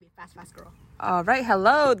Fast girl. All right,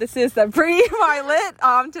 hello. This is the pre-pilot.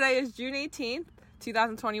 Today is June 18th,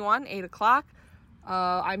 2021, 8 o'clock.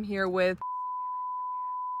 I'm here with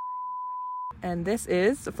and this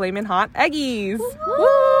is Flamin' Hot Eggies.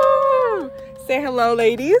 Woo! Say hello,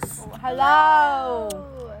 ladies. Hello.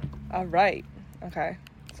 All right. Okay.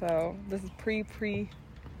 So this is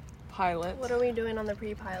pre-pilot. What are we doing on the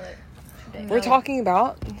pre-pilot today? We're talking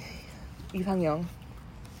about Lee Sang-young.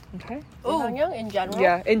 Okay. Young in general?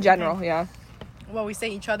 Yeah, in general, yeah. What we say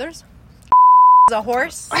each other's? A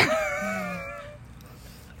horse.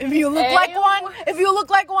 If you look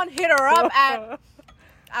like one, hit her up at.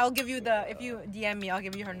 I'll give you the. If you DM me, I'll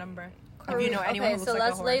give you her number. If you know anyone who looks like a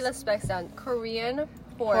horse. Okay, so let's lay the specs down. Korean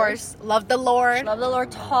Horse. Love the Lord. Love the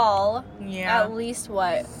Lord. Tall. Yeah. At least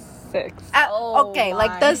what? 6. Okay,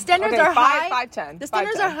 like the standards are high. 5'10". The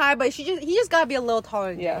standards are high, but he just gotta be a little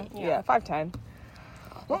taller than Yeah, me. yeah, 5'10".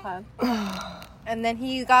 Okay. And then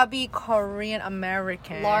he gotta be Korean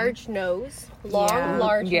American. Large nose. Yeah.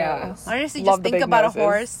 Large Yeah. nose. Honestly, Love just the think big about noses. a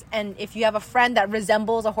horse, and if you have a friend that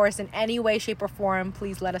resembles a horse in any way, shape, or form,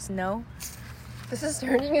 please let us know. This is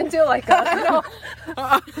turning into like a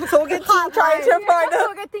소개팅 trying to find a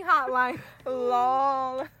Sogeting hotline.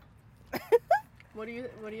 lol. What do you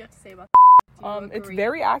have to say about It's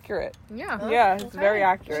very accurate. Yeah. Yeah, it's very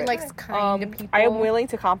accurate. She likes kind people. I am willing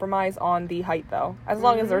to compromise on the height though, as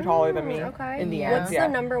long as they're taller than me. Okay. In the Yeah. end, What's yeah.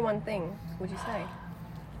 the number one thing, would you say?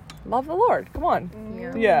 Love the Lord. Come on.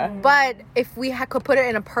 Yeah. Yeah. But if we could put it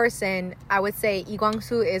in a person, I would say Lee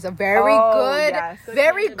Kwang-soo is a very yes.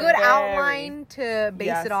 very Good good candidate. outline to base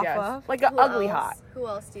Yes, it off yes. of. Like an ugly hot. Who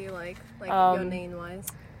else do you like? Like name wise,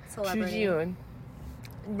 Ju celebrity. Ji-yoon.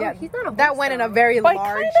 Yeah, he's not a that horse, went in a though. very But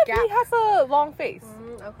large kind of, gap. he has a long face.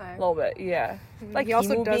 Okay. A little bit, yeah. Like He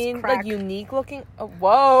also Kim does Woo-bin, crack. like unique looking.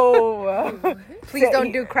 Whoa. Please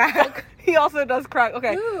don't do crack. He also does crack.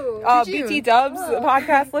 Okay. Ooh, Ji-yoon. BT Dubs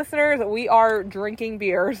podcast listeners, we are drinking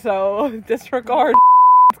beer, so disregard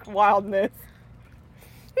wildness.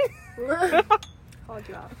 Called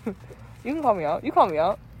you out. You can call me out. You call me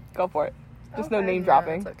out. Go for it. Just no Okay. name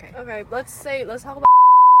dropping. It's okay. Okay, let's talk about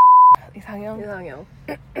Lee Sang-young. Young.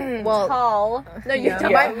 Well, Tall. No, you yeah.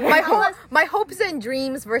 Yeah. my hopes and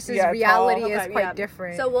dreams versus Yeah, reality tall. is Okay, quite yeah.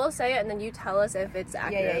 different. So we'll say it, and then you tell us if it's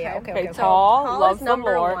accurate. yeah, okay. Okay, So tall, loves is the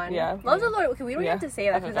number Lord. one. Yeah. Loves the Lord. Okay, we don't Yeah. have to say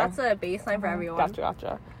that because Okay. that's a baseline for everyone.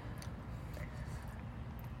 Gotcha.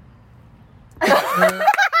 I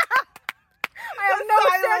have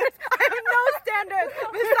no standards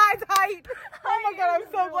besides height. Oh my god, I'm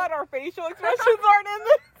so glad our facial expressions aren't in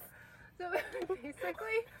this. So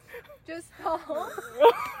basically, just tall.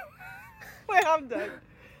 Wait, I'm done.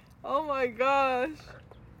 Oh my gosh.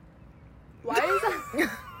 Why is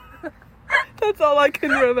that? That's all I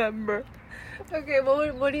can remember. Okay, well,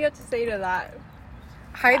 what do you have to say to that?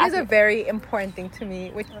 Height is a very important thing to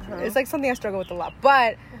me, which it's like something I struggle with a lot.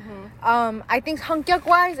 But I think 성격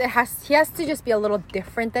wise, he has to just be a little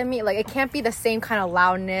different than me. Like it can't be the same kind of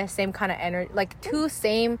loudness, same kind of energy. Like two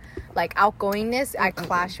same like outgoingness I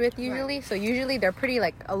clash with usually. So usually they're pretty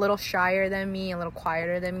like a little shyer than me, a little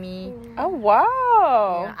quieter than me. Oh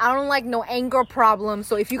wow. Yeah, I don't like no anger problems.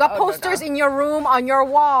 So if you got Oh, no, posters in your room on your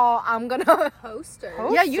wall, I'm gonna. Poster.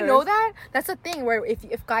 Yeah, you know that? That's the thing where if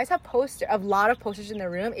guys have a lot of posters in their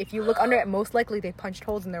room, if you look under it, most likely they punched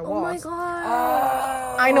holes in their Oh my walls.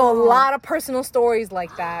 god. I know a lot of personal stories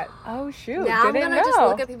like that. Oh shoot. Now I'm Didn't gonna just know.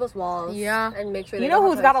 look at people's walls. Yeah. And make sure. You they know don't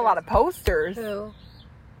who's have got a lot of posters? posters?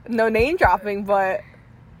 Who? No name dropping, but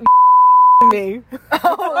to me. Okay.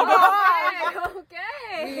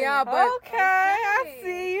 Yeah, but Okay, I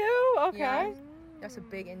see you. Okay. Yeah. That's a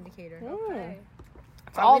big indicator. Okay.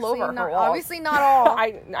 It's all Obviously over not, her walls. Obviously not all.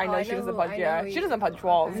 I know I she know doesn't who- punch. I know Yeah, who she you- doesn't punch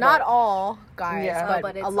walls. Not but all guys, Yeah. but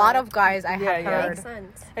but it's a lot like- of guys I have Yeah. heard. Makes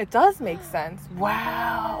sense. It does make sense.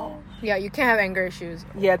 Wow. Yeah, you can't have anger issues.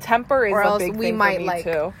 Yeah, temper is Or a else big we thing might for me like.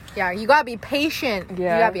 too. Yeah, you gotta be patient.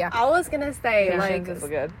 Yeah. You gotta be. I was gonna say Patience like is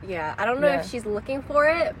good. yeah, I don't know Yeah. if she's looking for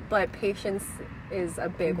it, but patience is a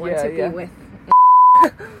big one Yeah, to yeah. be with.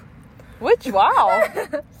 Which wow.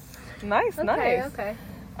 Nice, Okay, nice. okay.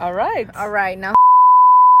 All right. All right, now.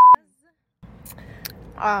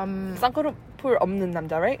 쌍꺼풀 없는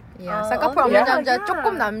남자, right? Yeah, Oh, 쌍꺼풀 없는 yeah. 남자 Yeah.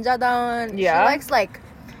 조금 남자다운. She Yeah. likes like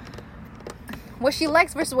what she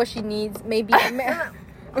likes versus what she needs. Maybe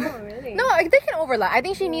Oh really? no, they can overlap. I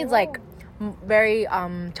think she needs like very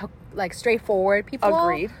like straightforward people.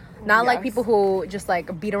 Agreed. Not like Yes. people who just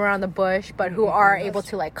like beat around the bush, but who are able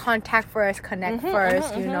to like contact first, connect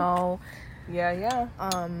first. You know, Yeah, yeah.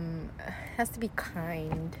 has to be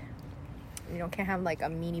kind. You know, can't have like a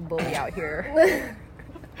meanie bully out here.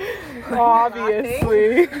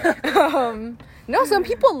 Obviously. No, some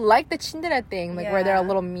people like the tsundere thing, like where they're a Yeah.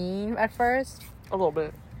 little mean at first. A little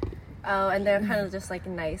bit. Oh, and they're kind of just like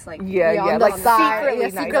nice, like Yeah, Yeah, yeah. on the Like side. secretly Yeah,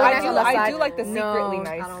 nice. secretly nice on the I side. do like the secretly No.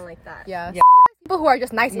 nice. I don't like that. Yeah. Yeah. People who are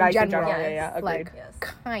just nice, Nice in in general. general. Yeah, agreed. Like Yes.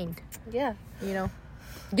 kind, Yeah. you know,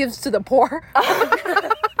 gives to the poor.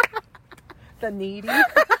 The needy.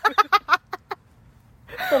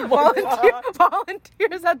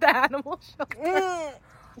 Volunteers at the animal shelter.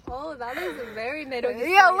 Oh, that is very middle.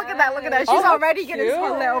 Yeah, look at that. Look at that. She's Oh, already getting cute.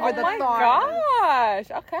 split over Oh the my thorn.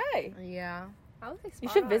 gosh. Okay. Yeah. I was like, You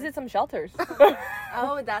spot should on. visit some shelters.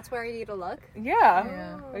 Oh, that's where you need to look.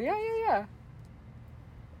 Yeah. Yeah. Yeah.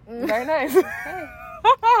 Very nice.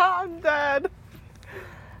 I'm dead.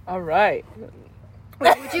 All right.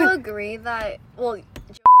 Would you agree that? Well, Joanne,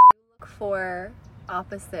 you look for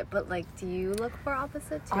opposite, but like, do you look for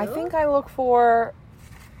opposite too? I think I look for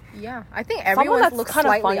Yeah. I think someone everyone that's looks kind of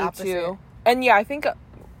slightly funny opposite. too. And yeah, I think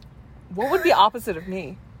what would be opposite of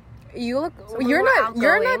me? You look. Someone You're more not.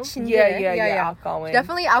 You're not. outgoing. Tsundere. Outgoing.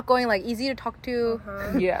 Definitely outgoing, like easy to talk to.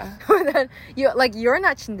 Uh-huh. Yeah. But then you're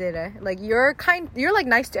not tsundere. Like you're like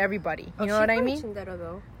nice to everybody. You know what I mean? Tsundere,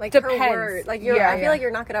 though. Like Depends. her word. Like you're. Yeah, I feel yeah. like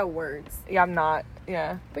you're not good at words. Yeah, I'm not.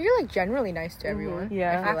 Yeah. But you're like generally nice to everyone.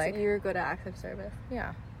 Yeah. I feel like. You're good at active service.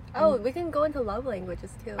 Yeah. Oh, we can go into love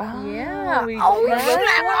languages too. Yeah. we Oh, can.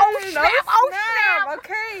 snap. Oh, snap. Oh, snap.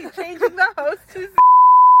 Okay, changing the host to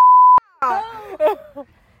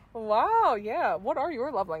Wow, yeah. What are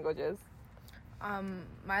your love languages?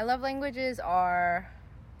 My love languages are.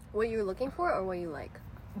 What you're looking for or what you like?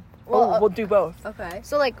 We'll do both. Okay.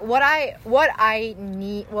 So like what I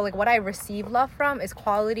need, well, like what I receive love from is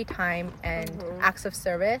quality time and acts of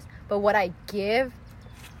service. But what I give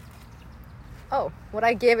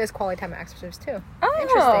is quality time and acts of service too. Oh,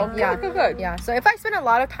 Interesting. Yeah. Good. Yeah. So if I spend a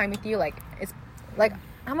lot of time with you, like it's like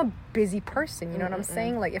I'm a busy person, you know what I'm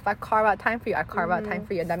saying? Like if I carve out time for you, I carve out time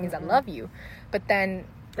for you, and that means I love you. But then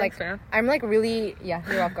like Thanks, man. I'm like really, yeah,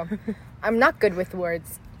 you're welcome. I'm not good with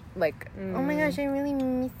words. Like, oh my gosh, I really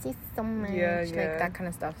miss you so much. Yeah, Like yeah. that kind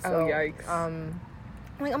of stuff. Oh, So, yikes. I'm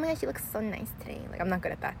like, oh my gosh, you look so nice today. Like, I'm not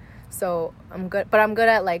good at that. So I'm good, but I'm good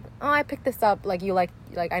at like, oh, I picked this up. Like you like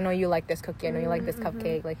I know you like this cookie. I know you like this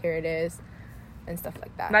cupcake. Like here it is, and stuff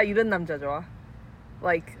like that. 나 이런 남자 좋아.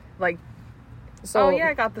 Like, So oh yeah,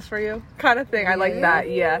 I got this for you, kind of thing. I like that.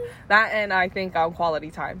 Yeah, that, and I think quality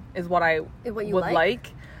time is what I What you would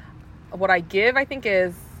like. What I give, I think,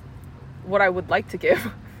 is what I would like to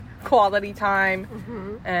give. Quality time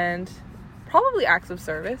and probably acts of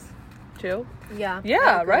service too. Yeah. Yeah,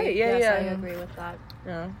 I agree. right? Yeah, yes, yeah. I agree with that.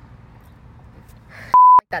 Yeah.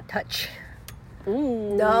 like that touch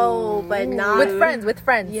Ooh. No, but not with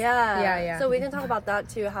friends. Yeah. Yeah. So we can talk about that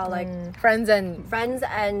too. How like friends and friends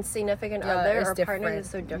and significant Yeah, other it's or partner different. is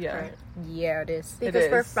so different. yeah, it is. Because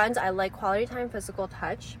for is. friends, I like quality time, physical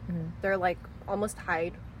touch. They're like almost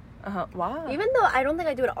tied. Wow. Even though I don't think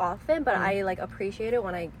I do it often, but I like appreciate it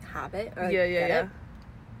when I have it or yeah, get yeah. it.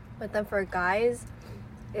 But then for guys,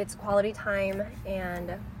 it's quality time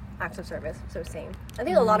and acts of service. So same. I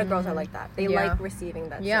think a lot of girls are like that. They Yeah. like receiving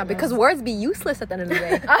that. Yeah, service. because words be useless at the end of the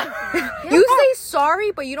day. You say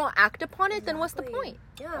sorry, but you don't act upon it. Then what's the point?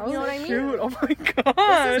 Yeah, You know what I mean? Shoot! Oh my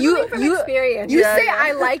god. You from you experience. you Yeah, say yeah.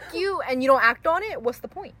 I like you and you don't act on it. What's the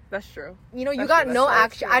point? That's true. You know, you That's got true, no that's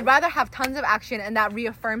action. true. I'd rather have tons of action, and that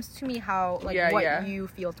reaffirms to me how like Yeah, what yeah. you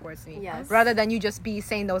feel towards me. Yes. Rather than you just be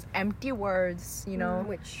saying those empty words. You know,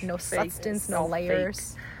 Which no fake. substance, It's no all fake.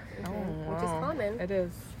 layers. which is common. It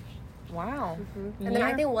is. Wow. And then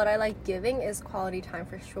I think what I like giving is quality time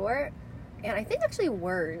for sure. And I think actually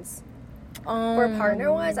words. For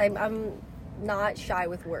partner wise, I'm not shy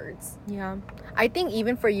with words. Yeah, I think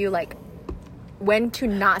even for you, like when to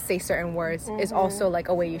not say certain words is also like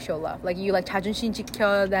a way you show love. Like you like 자존심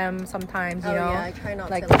지켜 them sometimes. You know. Yeah, I try not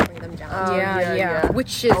like- to like, bring them down. Yeah,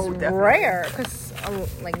 which is Oh, definitely. rare because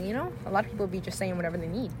like you know a lot of people be just saying whatever they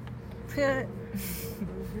need.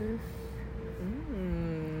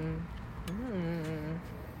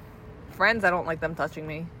 Friends, I don't like them touching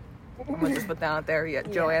me. I'm gonna just put that out there. Yeah,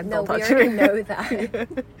 Joanne, no, don't we touch already me. know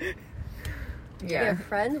that. Yeah. Your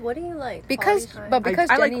friends, what do you like? Because Quality time? but because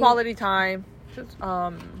I like Jenny quality time. Just,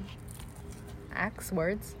 acts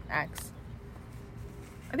words acts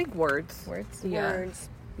I think words. words. Yeah. words.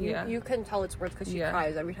 Yeah. You can tell it's words because she Yeah.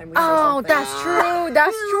 cries every time we say Oh, something. that's true.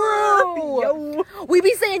 That's true. We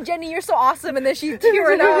be saying, Jenny, you're so awesome, and then she's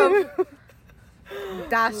tearing up.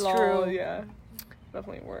 That's Lol, true. Yeah.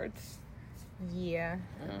 Definitely words. Yeah,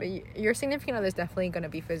 but your significant other is definitely gonna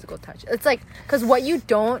be physical touch. It's like because what you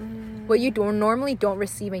don't normally don't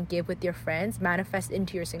receive and give with your friends manifest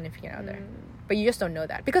into your significant other. but you just don't know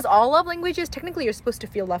that because all love languages technically you're supposed to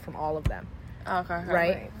feel love from all of them, Okay.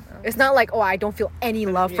 right? It's not like, oh, I don't feel any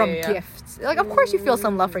love from gifts. Like, of course you feel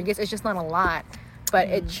some love for gifts. It's just not a lot, but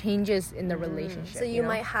it changes in the relationship. So you know?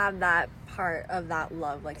 might have that part of that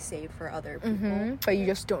love like saved for other people. But you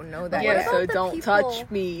just don't know that. What Yeah, about so the don't people- touch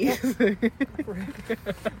me.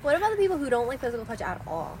 What about the people who don't like physical touch at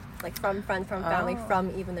all? Like from friends, from family,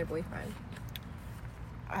 from even their boyfriend.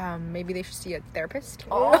 Maybe they should see a therapist.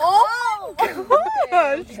 Oh,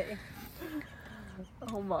 gosh.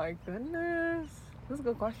 Oh my goodness. That's a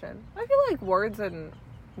good question. I feel like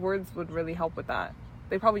words would really help with that.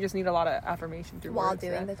 They probably just need a lot of affirmation through While words.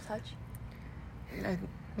 doing the touch.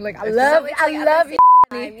 Like, I It's love, so it's I like at love the you,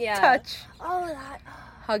 same Jenny. time, yeah. Touch, Oh, that.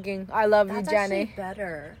 hugging. I love you, That's Jenny. actually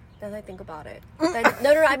better. Than I think about it.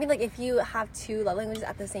 No. I mean, like, if you have two love languages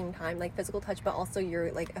at the same time, like physical touch, but also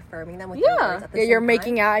you're like affirming them with your words at the Yeah, same you're time.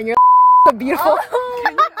 making out and you're like, so beautiful. Oh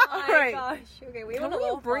my Alright. gosh. Okay, we Can went a we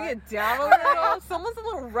little bring far. it down a little? Someone's a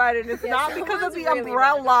little red, and it's Yeah, not because of someone's the really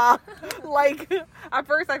umbrella. Like, at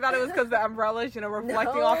first I thought it was because the umbrella's,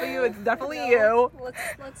 reflecting off of you. It's definitely you.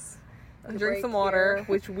 Let's Drink break some water, here.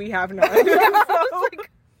 which we have not. I was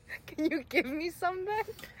like, can you give me some then?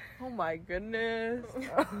 Oh my goodness.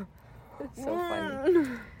 So funny.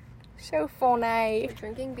 So funny. We're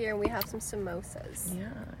drinking beer and we have some samosas. Yeah,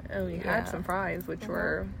 and we Yeah. had some fries, which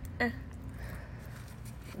were.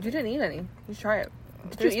 You didn't eat any. You try it.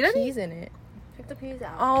 Did There's you eat any? peas in it. Pick the peas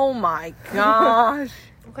out. Oh my gosh.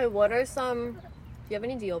 Okay, what are some? Do you have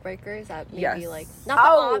any deal breakers that maybe Yes. like not the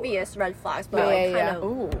Oh. obvious red flags, but Yeah, like yeah, kind yeah. of.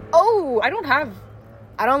 Ooh. Oh, I don't have.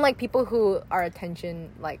 I don't like people who are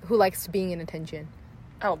attention, like who likes being in attention.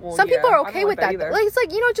 Oh, well, Some yeah, people are I don't okay with that. either. Like, it's like,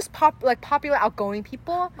 it's just popular outgoing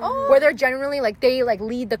people where they're generally like they like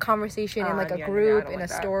lead the conversation in like a yeah, I group don't in like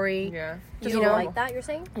a that. story. Yeah. You you don't know? like that? You're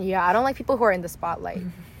saying? Yeah, I don't like people who are in the spotlight.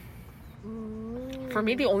 For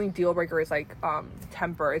me, the only deal breaker is like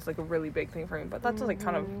temper. It's like a really big thing for me, but that's like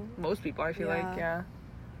kind of most people. I feel like, yeah.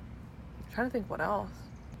 I'm trying to think what else.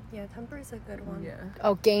 Yeah, temper is a good one. Yeah.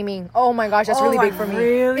 Oh, gaming. Oh my gosh, that's really I big for me.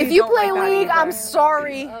 really If you don't play like that League, either. I'm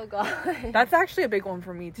sorry. Oh god. That's actually a big one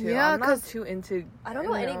for me too. Yeah, I'm not 'cause- too into. I don't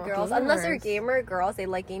know any girls unless they're gamers. gamer girls. They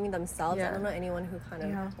like gaming themselves. I Yeah. don't know anyone who kind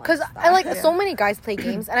of Because likes I like that. so many guys play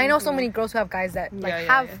games, and I know so many girls who have guys that like Yeah,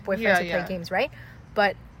 yeah, have yeah. boyfriends Yeah, who play yeah. games, right?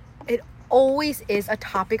 But it always is a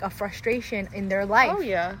topic of frustration in their life. Oh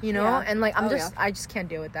yeah. Yeah. And like Oh, I just can't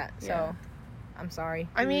deal with that. So Yeah. I'm sorry.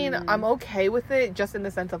 I mean, I'm okay with it, just in the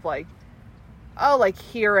sense of like, oh, like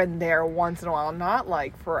here and there once in a while, not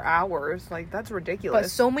like for hours. Like that's ridiculous. But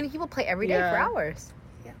so many people play every day for Yeah. hours.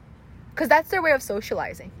 Yeah. Because that's their way of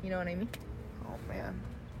socializing. You know what I mean? Oh man.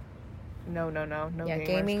 No. Yeah, gamers,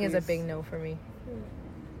 gaming is a please. big no for me.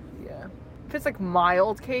 Yeah. If it's like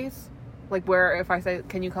mild case, like where if I say,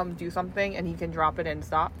 "Can you come do something?" and he can drop it and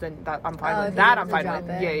stop, then that I'm fine Oh, with. if That you I'm have to fine drop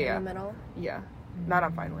with. it Yeah. In the middle. Yeah. That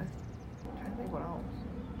I'm fine with. I'm trying to think what else.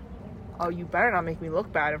 Oh, you better not make me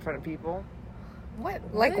look bad in front of people. What?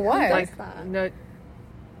 Like Who what? does Like that? no.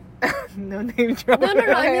 No name drop. No,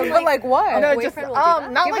 I mean, But like what? No, boyfriend just will do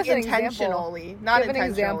that? not Give like us an example. intentionally. Not Give an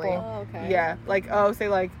intentionally. example. Oh, okay. Yeah, like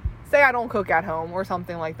say I don't cook at home or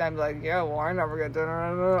something like that. I'm like, yeah, well, I never get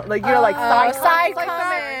dinner. Like like side side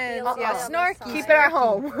comments. comments. Yeah, snarky. Keep it at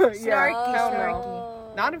home. yeah, Snarky, hell no.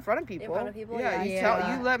 snarky. Not in front of people. front of people, Yeah,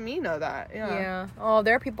 yeah. you let me know that. Yeah. Yeah. Oh,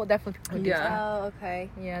 there are definitely people who do Yeah. that. Oh, okay.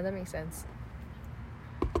 Yeah, that makes sense.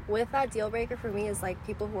 With that deal breaker for me is like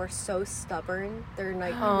people who are so stubborn. They're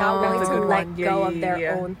like Oh. not willing That's a to good let one. Yeah, go yeah, of their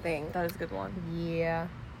yeah. own thing. That is a good one. Yeah.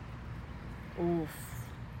 Oof.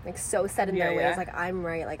 Like so set in their Yeah, ways. yeah. Like I'm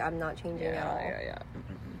right. Like I'm not changing at all. Yeah.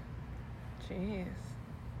 Jeez.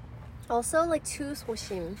 Also, like too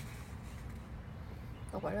소심.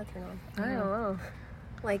 Oh, why not turn on? I don't know.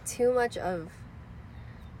 Like too much of.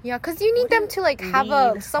 Yeah, because you need them to like have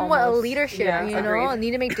a Lead, somewhat almost. a leadership, Yeah, you know, agreed.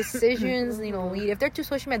 need to make decisions, lead. If they're too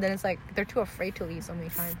social media, then it's like they're too afraid to lead so many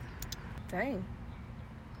times. Dang.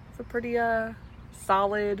 It's a pretty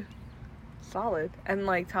solid. And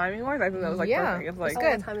like timing wise, I think that was like Yeah, perfect. It's like Oh,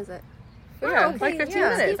 good. what time is it? yeah, Oh, it's like okay, 15 yeah.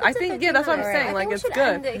 minutes. Keep it I to think 15 that's what I'm minutes. saying. I Like think we it's should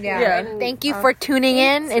good. end it Yeah. here Yeah. and- Thank you for tuning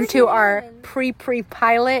in thanks for into our tuning in.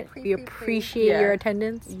 pre-pilot. We Pre-pre-pre. appreciate Yeah. your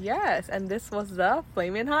attendance. Yes, and this was the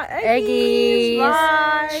Flamin' Hot Eggies. Eggies.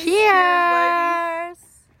 Bye. Cheers.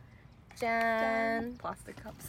 Jan. Plastic cups.